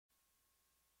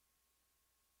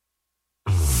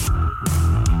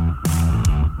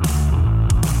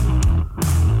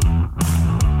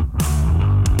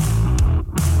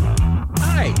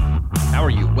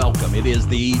are you? Welcome. It is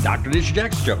the Dr. Nisha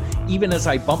Jackson Show. Even as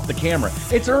I bump the camera,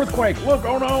 it's an earthquake. Look,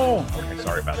 oh no. Okay,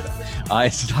 sorry about that.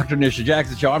 It's the Dr. Nisha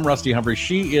Jackson Show. I'm Rusty Humphrey.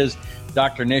 She is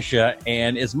Dr. Nisha.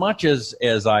 And as much as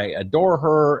I adore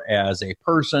her as a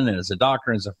person and as a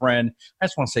doctor and as a friend, I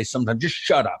just want to say sometimes, just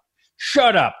shut up.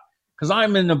 Shut up. Because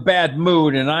I'm in a bad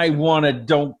mood and I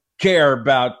don't care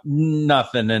about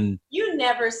nothing. And you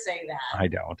never say that. I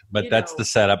don't, but that's the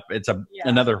setup. It's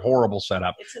another horrible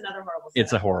setup. It's another horrible setup.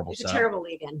 It's a horrible It's setup. a terrible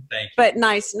lead-in. Thank you. But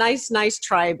nice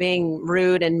try being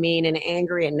rude and mean and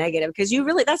angry and negative, because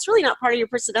that's really not part of your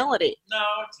personality. No,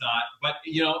 it's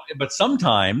not. But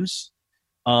sometimes,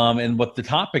 and what the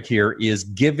topic here is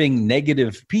giving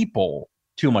negative people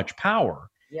too much power.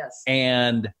 Yes.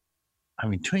 And I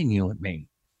mean, between you and me,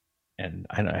 and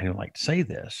I don't like to say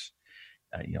this,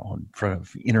 in front of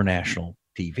international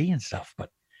TV and stuff, but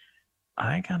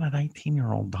I got a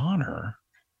 19-year-old daughter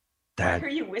that... Why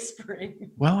are you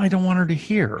whispering? Well, I don't want her to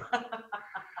hear.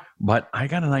 But I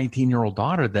got a 19-year-old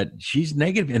daughter that she's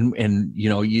negative, and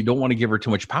you don't want to give her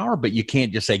too much power, but you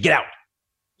can't just say, get out.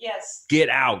 Yes. Get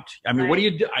out. I mean, Right. What do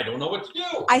you do? I don't know what to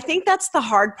do. I think that's the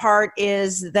hard part,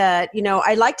 is that,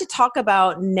 I like to talk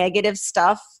about negative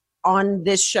stuff on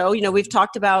this show. We've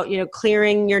talked about,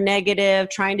 clearing your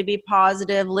negative, trying to be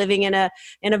positive, living in a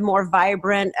more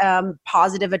vibrant,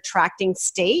 positive, attracting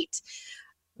state,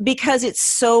 because it's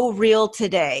so real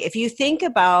today. If you think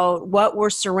about what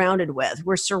we're surrounded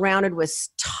with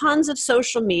tons of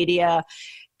social media,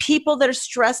 people that are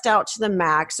stressed out to the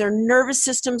max, their nervous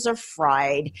systems are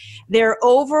fried, they're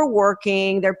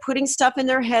overworking, they're putting stuff in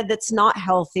their head that's not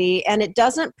healthy, and it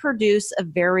doesn't produce a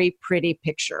very pretty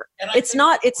picture. It's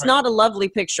not a lovely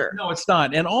picture. No, it's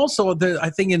not. And also,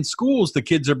 I think in schools, the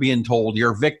kids are being told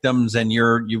you're victims and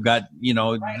you've got,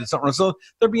 Right. something. So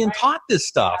they're being taught this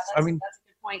stuff. Yeah, that's a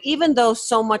good point. Even though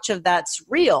so much of that's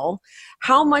real,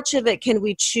 how much of it can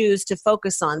we choose to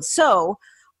focus on? So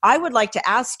I would like to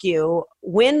ask you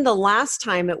when the last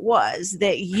time it was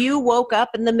that you woke up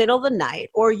in the middle of the night,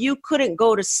 or you couldn't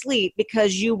go to sleep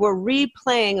because you were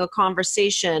replaying a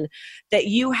conversation that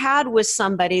you had with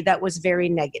somebody that was very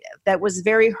negative, that was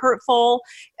very hurtful.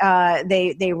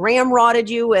 They ramrodded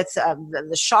you with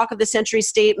the shock of the century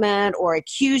statement, or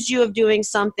accused you of doing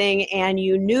something, and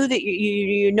you knew that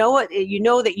you know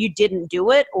that you didn't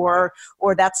do it, or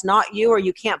that's not you, or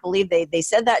you can't believe they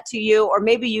said that to you, or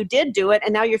maybe you did do it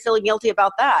and now you're feeling guilty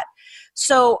about that.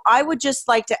 So I would just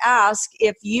like to ask,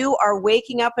 if you are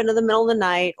waking up into the middle of the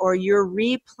night, or you're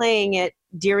replaying it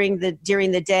during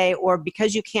the day, or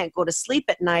because you can't go to sleep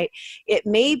at night, it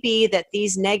may be that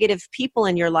these negative people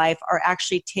in your life are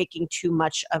actually taking too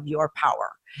much of your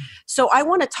power. So I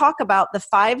want to talk about the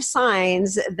 5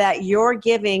 signs that you're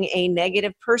giving a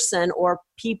negative person or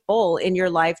people in your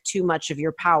life too much of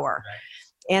your power. Right.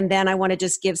 And then I want to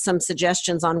just give some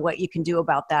suggestions on what you can do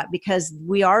about that, because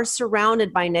we are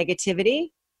surrounded by negativity.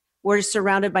 We're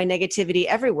surrounded by negativity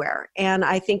everywhere. And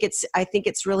I think it's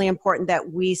really important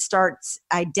that we start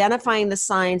identifying the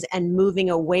signs and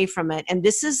moving away from it. And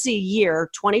this is a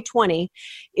year, 2020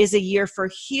 is a year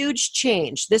for huge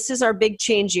change. This is our big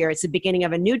change year. It's the beginning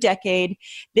of a new decade.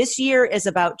 This year is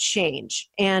about change.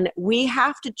 And we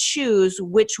have to choose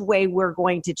which way we're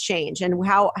going to change, and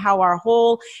how our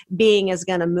whole being is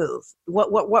going to move.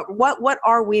 What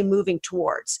are we moving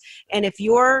towards? And if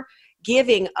you're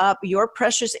giving up your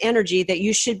precious energy that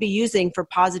you should be using for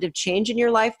positive change in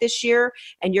your life this year,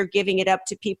 and you're giving it up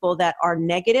to people that are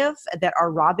negative, that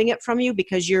are robbing it from you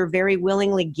because you're very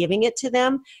willingly giving it to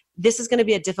them, this is going to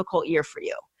be a difficult year for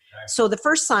you. Okay. So the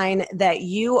first sign that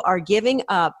you are giving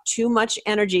up too much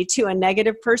energy to a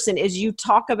negative person is you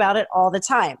talk about it all the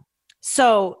time.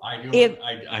 So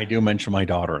I do mention my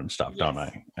daughter and stuff, yes. Don't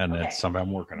I? And That's something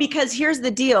I'm working on. Because here's the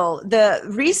deal. The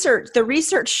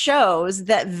research shows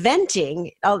that venting,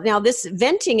 now this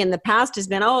venting in the past has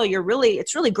been,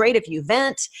 it's really great if you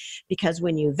vent, because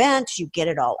when you vent, you get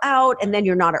it all out, and then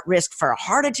you're not at risk for a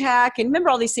heart attack. And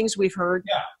remember all these things we've heard?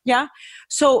 Yeah.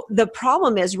 So the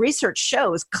problem is, research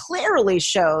clearly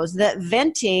shows that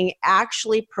venting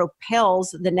actually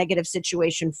propels the negative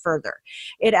situation further.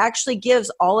 It actually gives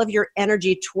all of your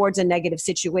energy towards a negative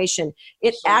situation.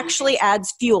 It actually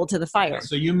adds fuel to the fire.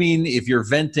 So you mean if you're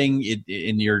venting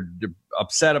and you're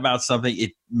upset about something,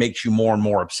 it makes you more and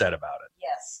more upset about it?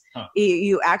 Yes. Huh.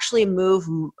 You actually move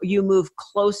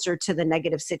closer to the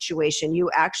negative situation. You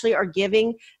actually are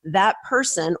giving that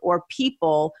person or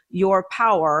people your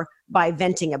power by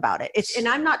venting about it. And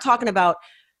I'm not talking about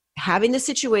having the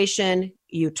situation,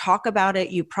 you talk about it,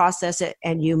 you process it,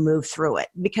 and you move through it,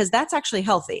 because that's actually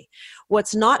healthy.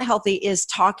 What's not healthy is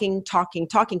talking,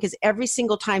 because every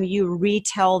single time you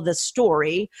retell the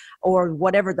story or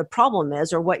whatever the problem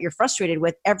is or what you're frustrated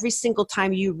with, every single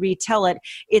time you retell it,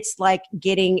 it's like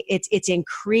it's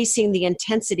increasing the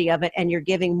intensity of it, and you're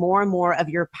giving more and more of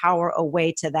your power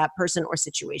away to that person or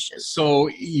situation. So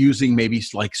using maybe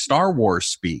like Star Wars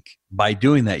speak, by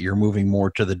doing that, you're moving more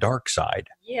to the dark side.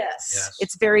 Yes.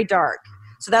 It's very dark.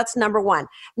 So that's number one.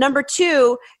 Number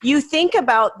two, you think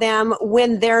about them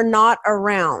when they're not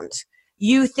around.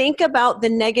 You think about the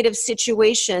negative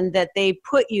situation that they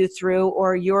put you through,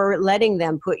 or you're letting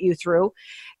them put you through.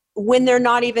 When they're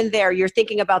not even there, you're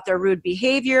thinking about their rude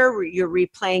behavior, you're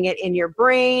replaying it in your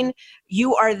brain.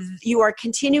 You are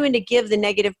continuing to give the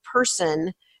negative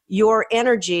person your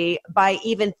energy by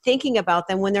even thinking about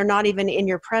them when they're not even in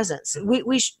your presence.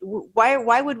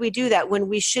 Why would we do that when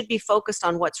we should be focused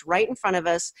on what's right in front of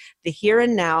us, the here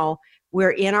and now?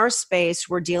 We're in our space,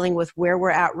 we're dealing with where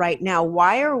we're at right now.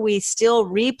 Why are we still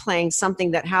replaying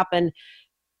something that happened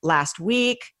last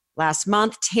week, last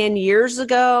month, 10 years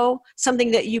ago,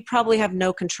 something that you probably have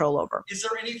no control over? Is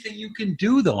there anything you can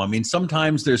do, though? I mean,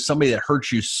 sometimes there's somebody that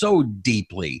hurts you so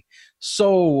deeply,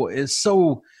 so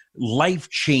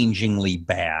life-changingly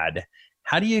bad.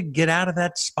 How do you get out of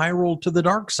that spiral to the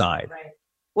dark side? Right.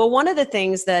 Well, one of the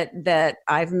things that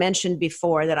I've mentioned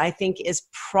before that I think is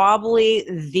probably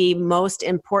the most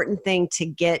important thing to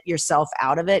get yourself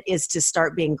out of it is to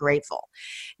start being grateful.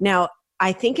 Now,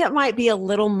 I think it might be a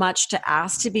little much to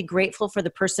ask to be grateful for the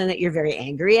person that you're very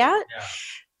angry at. Yeah.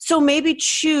 So maybe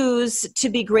choose to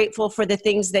be grateful for the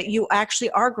things that you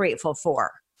actually are grateful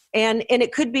for. And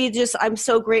it could be just, I'm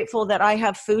so grateful that I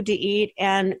have food to eat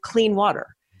and clean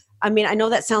water. I mean, I know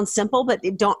that sounds simple, but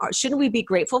shouldn't we be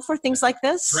grateful for things like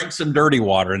this? Drink some dirty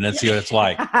water and then see what it's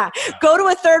like. Go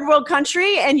to a third world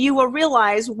country and you will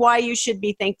realize why you should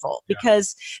be thankful,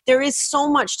 because there is so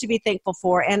much to be thankful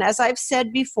for. And as I've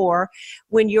said before,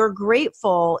 when you're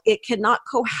grateful, it cannot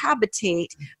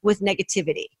cohabitate with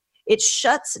negativity. It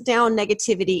shuts down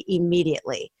negativity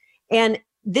immediately. And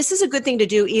this is a good thing to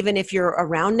do even if you're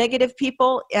around negative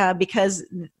people, because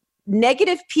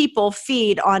negative people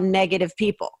feed on negative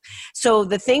people. So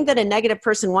the thing that a negative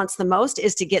person wants the most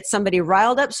is to get somebody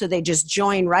riled up so they just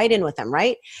join right in with them,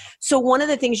 right? So one of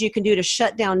the things you can do to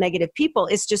shut down negative people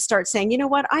is just start saying, you know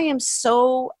what, I am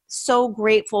so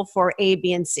grateful for A,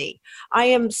 B, and C. I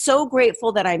am so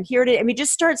grateful that I'm here today. I mean,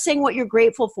 just start saying what you're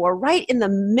grateful for right in the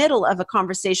middle of a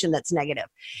conversation that's negative.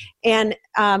 And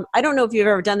I don't know if you've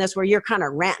ever done this where you're kind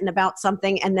of ranting about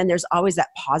something and then there's always that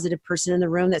positive person in the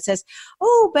room that says,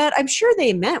 oh, but I'm sure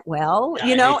they meant well, yeah,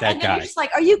 you know? And then you're just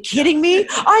like, are you kidding me?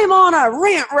 I am on a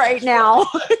rant right now.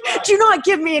 Do not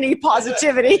give me any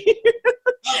positivity.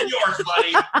 I'm yours,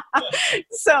 buddy.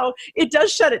 So it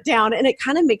does shut it down, and it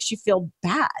kind of makes you feel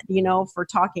bad, you know, for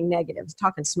talking negative,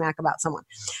 talking smack about someone.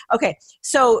 Okay,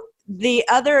 so the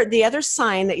other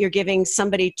sign that you're giving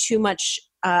somebody too much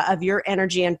of your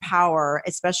energy and power,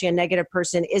 especially a negative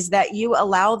person, is that you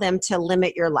allow them to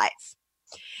limit your life.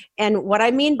 And what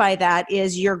I mean by that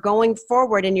is you're going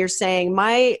forward and you're saying,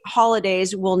 my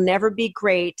holidays will never be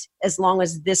great as long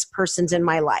as this person's in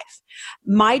my life.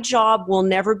 My job will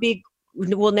never be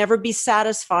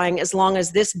satisfying as long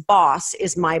as this boss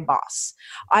is my boss.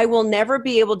 I will never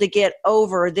be able to get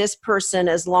over this person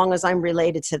as long as I'm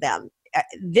related to them.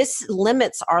 This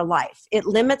limits our life. It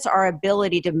limits our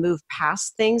ability to move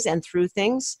past things and through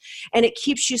things, and it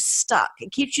keeps you stuck.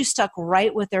 It keeps you stuck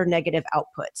right with their negative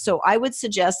output. So I would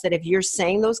suggest that if you're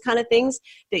saying those kind of things,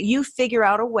 that you figure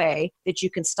out a way that you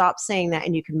can stop saying that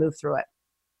and you can move through it.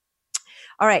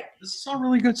 All right. This is all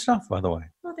really good stuff, by the way.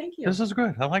 Well, thank you. This is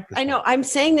good. I like this. I know. I'm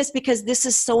saying this because this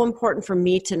is so important for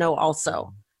me to know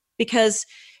also. Because,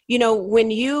 you know, when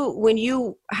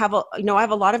you have I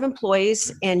have a lot of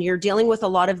employees and you're dealing with a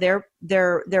lot of their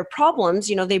problems,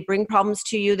 you know, they bring problems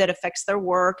to you that affects their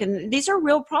work. And these are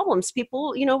real problems.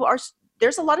 People, you know,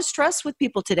 there's a lot of stress with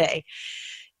people today.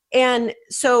 And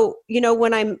so, you know,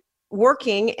 when I'm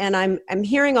working and I'm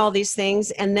hearing all these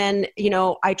things, and then, you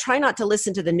know, I try not to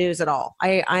listen to the news at all.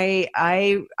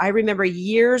 I remember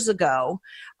years ago,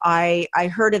 I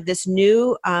heard of this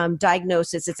new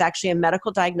diagnosis. It's actually a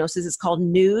medical diagnosis. It's called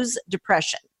news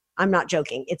depression. I'm not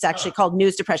joking. It's actually called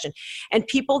news depression. And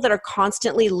people that are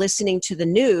constantly listening to the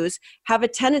news have a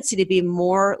tendency to be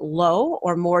more low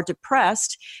or more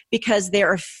depressed because they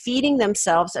are feeding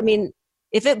themselves. I mean,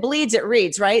 if it bleeds, it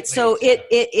reads, right? So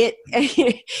it's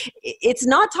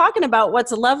not talking about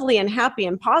what's lovely and happy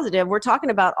and positive. We're talking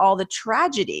about all the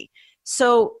tragedy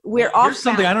So we're Well, off here's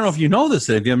something, I don't know if you know this,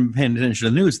 if you haven't paid attention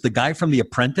to the news, the guy from The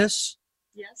Apprentice,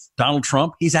 Yes. Donald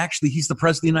Trump, he's the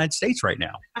president of the United States right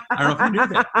now. I don't know if you knew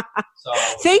that. So,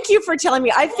 Thank you for telling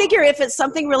me. I figure if it's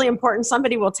something really important,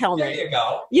 somebody will tell me. there you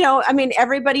go. You know, I mean,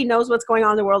 everybody knows what's going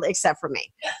on in the world except for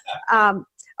me.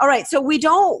 All right, so we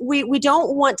don't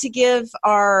want to give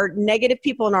our negative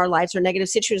people in our lives or negative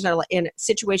situations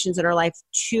in our life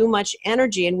too much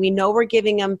energy, and we know we're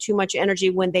giving them too much energy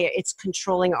when it's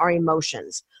controlling our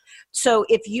emotions. So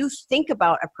if you think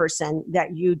about a person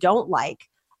that you don't like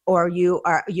or you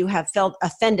have felt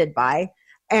offended by,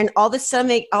 and all of a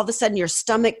sudden your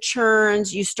stomach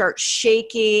churns, you start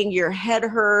shaking, your head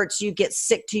hurts, you get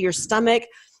sick to your stomach.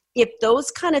 If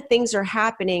those kind of things are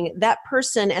happening, that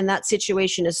person and that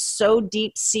situation is so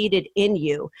deep-seated in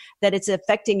you that it's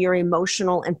affecting your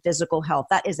emotional and physical health.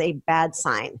 That is a bad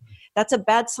sign. That's a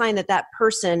bad sign that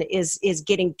person is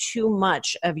getting too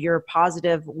much of your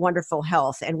positive, wonderful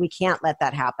health, and we can't let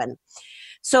that happen.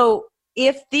 So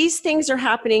if these things are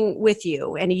happening with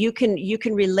you and you can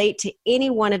relate to any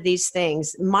one of these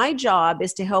things, my job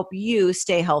is to help you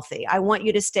stay healthy. I want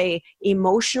you to stay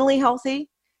emotionally healthy,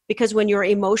 because when you're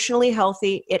emotionally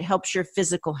healthy, it helps your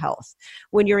physical health.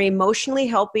 When you're emotionally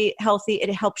healthy,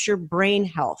 it helps your brain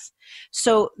health.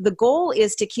 So the goal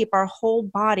is to keep our whole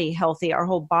body healthy, our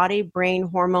whole body, brain,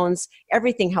 hormones,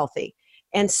 everything healthy.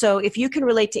 And so if you can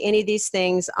relate to any of these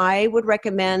things, I would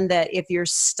recommend that if you're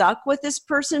stuck with this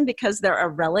person because they're a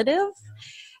relative,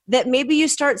 that maybe you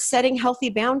start setting healthy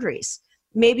boundaries.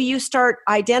 Maybe you start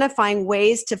identifying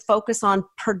ways to focus on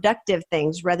productive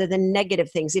things rather than negative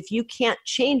things. If you can't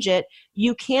change it,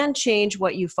 you can change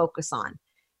what you focus on.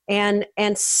 And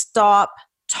stop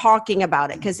talking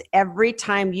about it, because every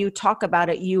time you talk about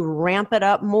it, you ramp it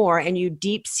up more and you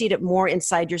deep seed it more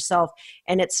inside yourself,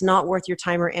 and it's not worth your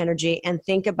time or energy. And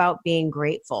think about being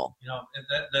grateful. You know,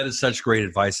 that is such great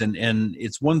advice. And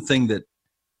it's one thing that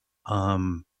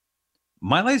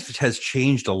my life has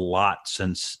changed a lot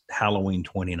since Halloween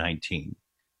 2019. Do you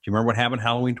remember what happened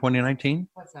Halloween 2019?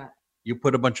 What's that? You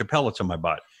put a bunch of pellets in my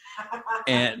butt.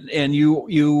 and you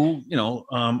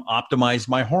optimized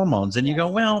my hormones. And you go,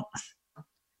 well,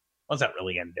 what's that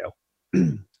really going to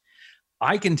do?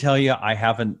 I can tell you I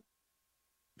haven't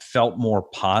felt more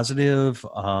positive,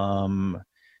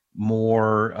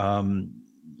 more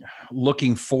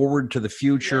looking forward to the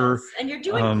future. Yes. And you're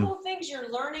doing cool things.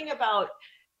 You're learning about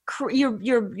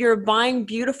you're buying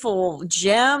beautiful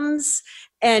gems,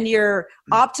 and you're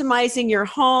optimizing your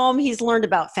home. He's learned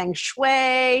about feng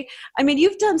shui. I mean,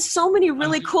 you've done so many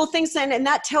really cool things, and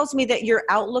that tells me that your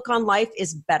outlook on life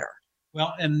is better.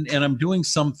 Well, and I'm doing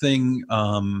something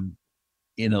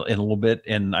in a little bit,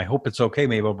 and I hope it's okay.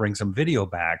 Maybe I'll bring some video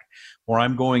back, where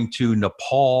I'm going to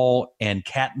Nepal and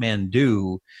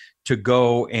Kathmandu to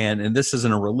go, and this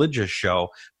isn't a religious show,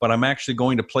 but I'm actually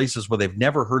going to places where they've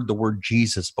never heard the word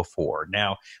Jesus before.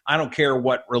 Now, I don't care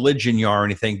what religion you are or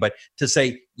anything, but to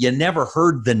say you never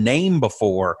heard the name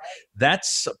before,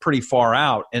 that's pretty far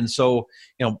out. And so,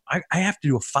 I have to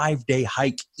do a 5-day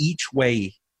hike each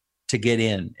way to get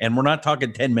in, and we're not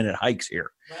talking 10-minute hikes here.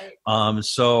 Right.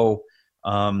 So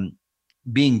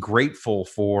being grateful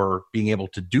for being able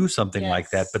to do something like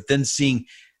that, but then seeing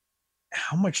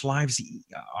how much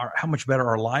better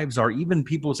our lives are. Even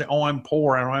people say, "Oh, I'm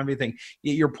poor, I don't have anything."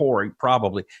 You're poor,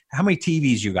 probably. How many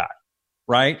TVs you got,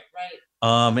 right?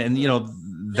 Right. And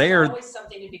there's always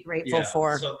something to be grateful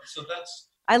for. So that's.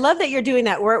 I love that you're doing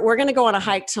that. We're going to go on a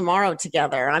hike tomorrow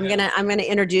together. I'm gonna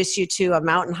introduce you to a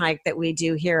mountain hike that we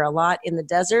do here a lot in the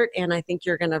desert, and I think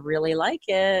you're going to really like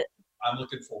it. I'm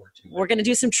looking forward to it. We're going to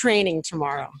do some training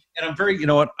tomorrow. And I'm very,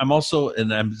 I'm also,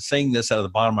 and I'm saying this out of the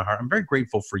bottom of my heart, I'm very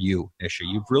grateful for you, Nisha.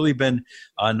 You've really been,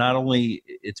 not only,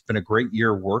 it's been a great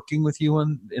year working with you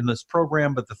in this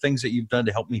program, but the things that you've done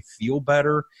to help me feel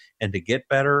better and to get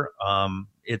better,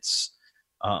 it's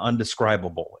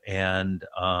undescribable. And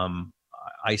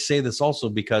I say this also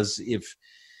because if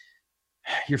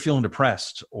you're feeling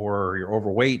depressed or you're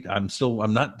overweight, I'm still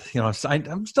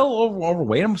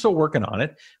overweight. I'm still working on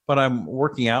it, but I'm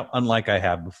working out unlike I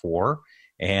have before,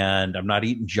 and I'm not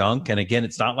eating junk. And again,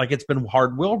 it's not like it's been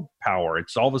hard willpower.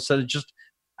 It's all of a sudden just,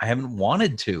 I haven't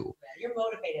wanted to. Yeah, you're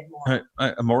motivated more.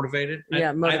 I'm motivated.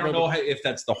 Yeah, motivated. I don't know if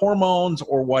that's the hormones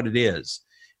or what it is.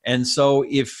 And so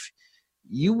if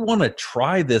you want to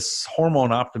try this hormone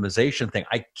optimization thing,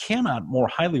 I cannot more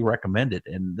highly recommend it.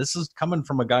 And this is coming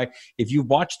from a guy, if you've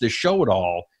watched the show at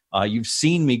all, you've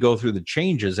seen me go through the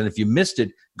changes. And if you missed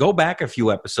it, go back a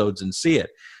few episodes and see it.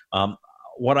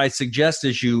 What I suggest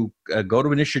is you go to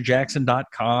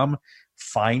NishaJackson.com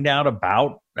find out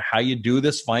about how you do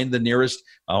this. Find the nearest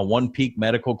One Peak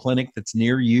medical clinic that's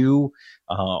near you,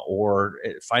 or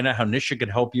find out how Nisha could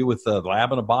help you with the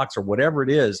lab in a box or whatever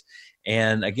it is.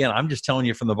 And again, I'm just telling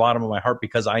you from the bottom of my heart,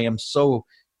 because I am so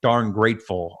darn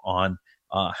grateful on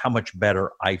how much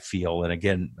better I feel. And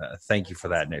again, thank you for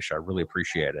that, Nisha. I really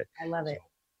appreciate it. I love it.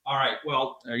 All right.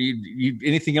 Well, are you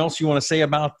anything else you want to say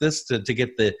about this to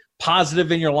get the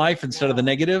positive in your life instead of the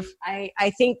negative?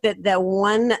 I think that the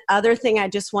one other thing I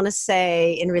just want to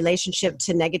say in relationship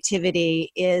to negativity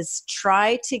is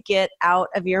try to get out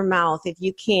of your mouth, if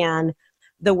you can,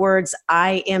 the words,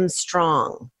 I am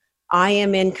strong. I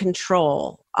am in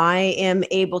control. I am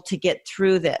able to get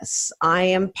through this. I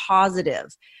am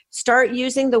positive. Start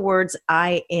using the words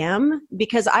I am,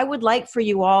 because I would like for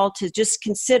you all to just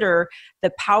consider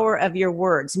the power of your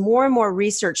words. More and more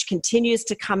research continues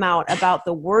to come out about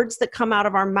the words that come out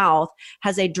of our mouth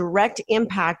has a direct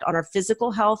impact on our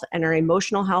physical health and our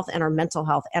emotional health and our mental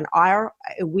health. And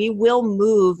we will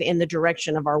move in the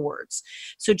direction of our words.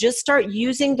 So just start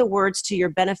using the words to your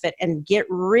benefit and get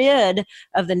rid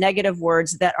of the negative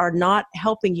words that are not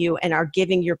helping you and are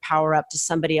giving your power up to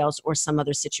somebody else or some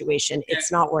other situation.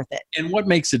 It's not worth it. And what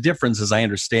makes a difference, as I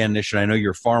understand, Nish, and I know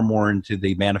you're far more into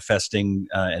the manifesting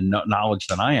and knowledge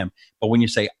than I am, but when you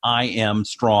say I am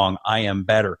strong, I am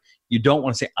better, you don't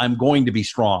want to say I'm going to be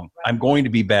strong, I'm going to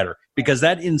be better, because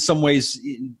that in some ways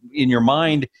in your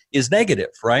mind is negative,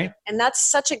 right? And that's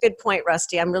such a good point,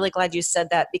 Rusty. I'm really glad you said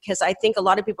that, because I think a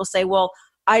lot of people say, well,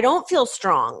 I don't feel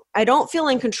strong. I don't feel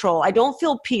in control. I don't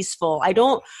feel peaceful. I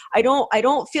don't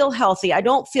feel healthy. I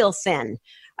don't feel thin.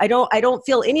 I don't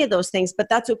feel any of those things, but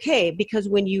that's okay, because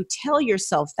when you tell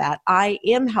yourself that I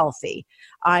am healthy,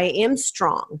 I am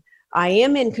strong, I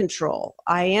am in control,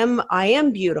 I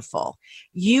am beautiful,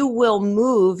 you will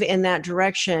move in that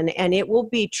direction, and it will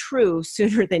be true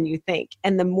sooner than you think.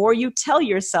 And the more you tell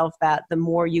yourself that, the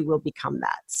more you will become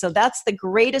that. So that's the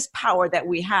greatest power that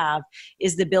we have,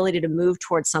 is the ability to move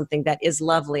towards something that is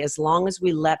lovely, as long as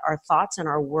we let our thoughts and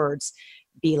our words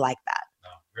be like that.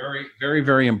 Very, very,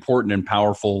 very important and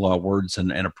powerful words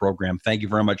and a program. Thank you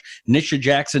very much.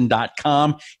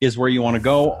 NishaJackson.com is where you want to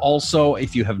go. Also,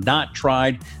 if you have not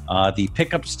tried the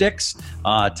pickup sticks,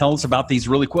 tell us about these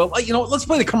really quick. You know, let's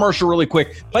play the commercial really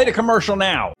quick. Play the commercial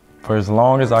now. For as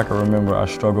long as I can remember, I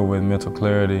struggled with mental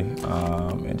clarity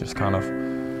and just kind of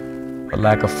a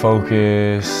lack of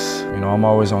focus. You know, I'm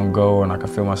always on go, and I can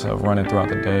feel myself running throughout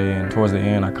the day, and towards the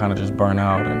end I kind of just burn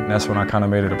out, and that's when I kind of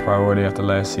made it a priority after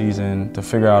last season to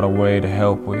figure out a way to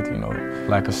help with, you know,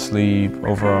 lack of sleep,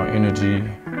 overall energy,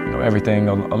 you know, everything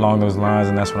along those lines,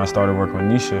 and that's when I started working with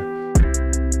Nisha.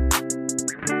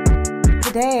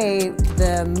 Today,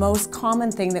 the most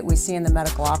common thing that we see in the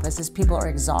medical office is people are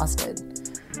exhausted.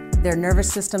 Their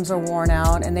nervous systems are worn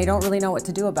out, and they don't really know what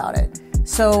to do about it.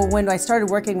 So when I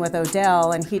started working with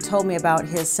Odell and he told me about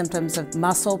his symptoms of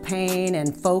muscle pain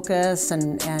and focus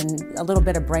and a little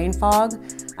bit of brain fog,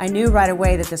 I knew right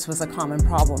away that this was a common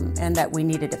problem and that we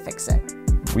needed to fix it.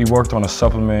 We worked on a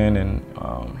supplement and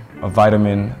a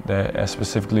vitamin that is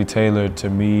specifically tailored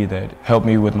to me, that helped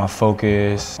me with my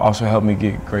focus, also helped me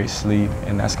get great sleep,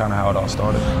 and that's kind of how it all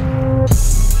started.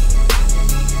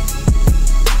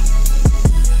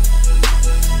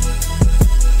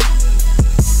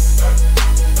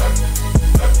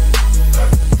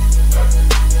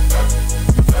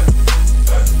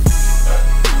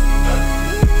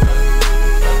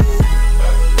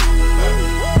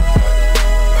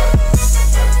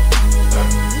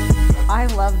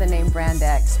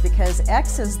 Because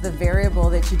X is the variable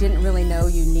that you didn't really know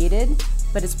you needed,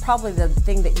 but it's probably the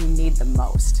thing that you need the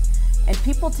most. And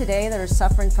people today that are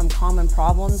suffering from common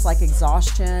problems like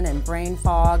exhaustion and brain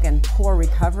fog and poor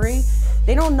recovery,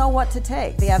 they don't know what to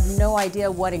take. They have no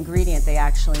idea what ingredient they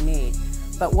actually need.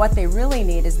 But what they really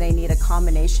need is they need a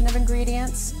combination of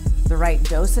ingredients, the right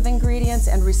dose of ingredients,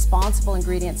 and responsible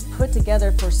ingredients put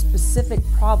together for specific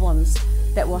problems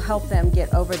that will help them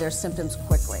get over their symptoms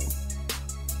quickly.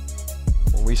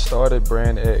 When we started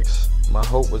Brand X, my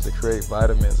hope was to create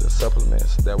vitamins and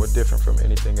supplements that were different from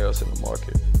anything else in the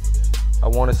market. I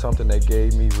wanted something that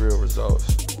gave me real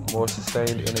results, more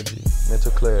sustained energy, mental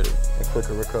clarity, and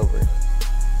quicker recovery.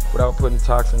 Without putting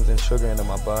toxins and sugar into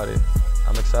my body,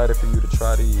 I'm excited for you to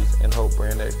try these and hope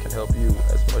Brand X can help you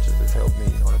as much as it's helped me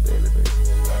on a daily basis.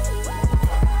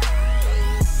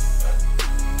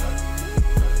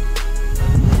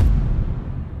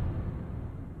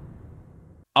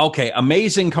 Okay,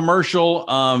 amazing commercial,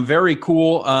 very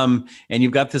cool, and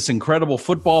you've got this incredible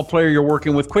football player you're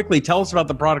working with. Quickly, tell us about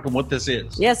the product and what this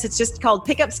is. Yes, it's just called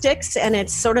Pickup Sticks, and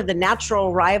it's sort of the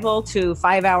natural rival to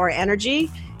 5 Hour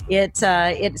Energy. It's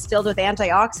filled with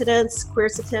antioxidants,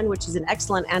 quercetin, which is an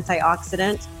excellent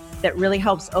antioxidant that really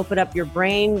helps open up your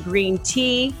brain, green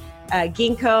tea,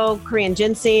 ginkgo, Korean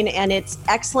ginseng, and it's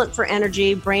excellent for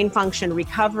energy, brain function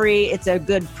recovery. It's a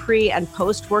good pre and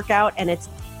post workout, and it's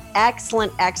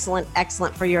excellent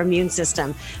for your immune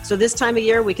system. So this time of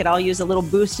year, we could all use a little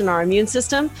boost in our immune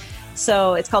system.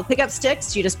 So it's called Pick Up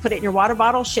Sticks. You just put it in your water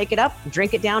bottle, shake it up,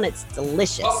 drink it down. It's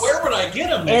delicious. Well, where would I get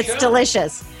them, Nisha? It's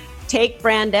delicious.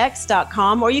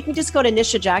 TakeBrandX.com, or you can just go to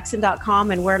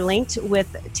nishajackson.com, and we're linked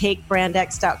with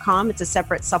TakeBrandX.com. It's a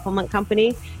separate supplement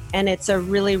company, and it's a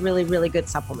really good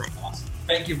supplement. Awesome.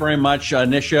 Thank you very much,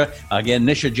 Nisha. Again,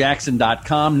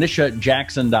 nishajackson.com,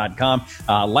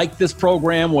 nishajackson.com. Like this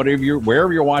program,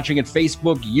 wherever you're watching it,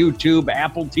 Facebook, YouTube,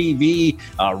 Apple TV,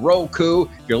 Roku.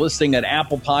 If you're listening at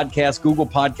Apple Podcasts, Google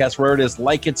Podcasts, wherever it is,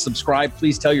 like it, subscribe.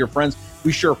 Please tell your friends.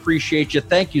 We sure appreciate you.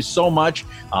 Thank you so much.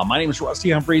 My name is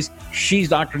Rusty Humphries. She's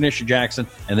Dr. Nisha Jackson,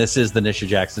 and this is The Nisha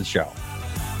Jackson Show.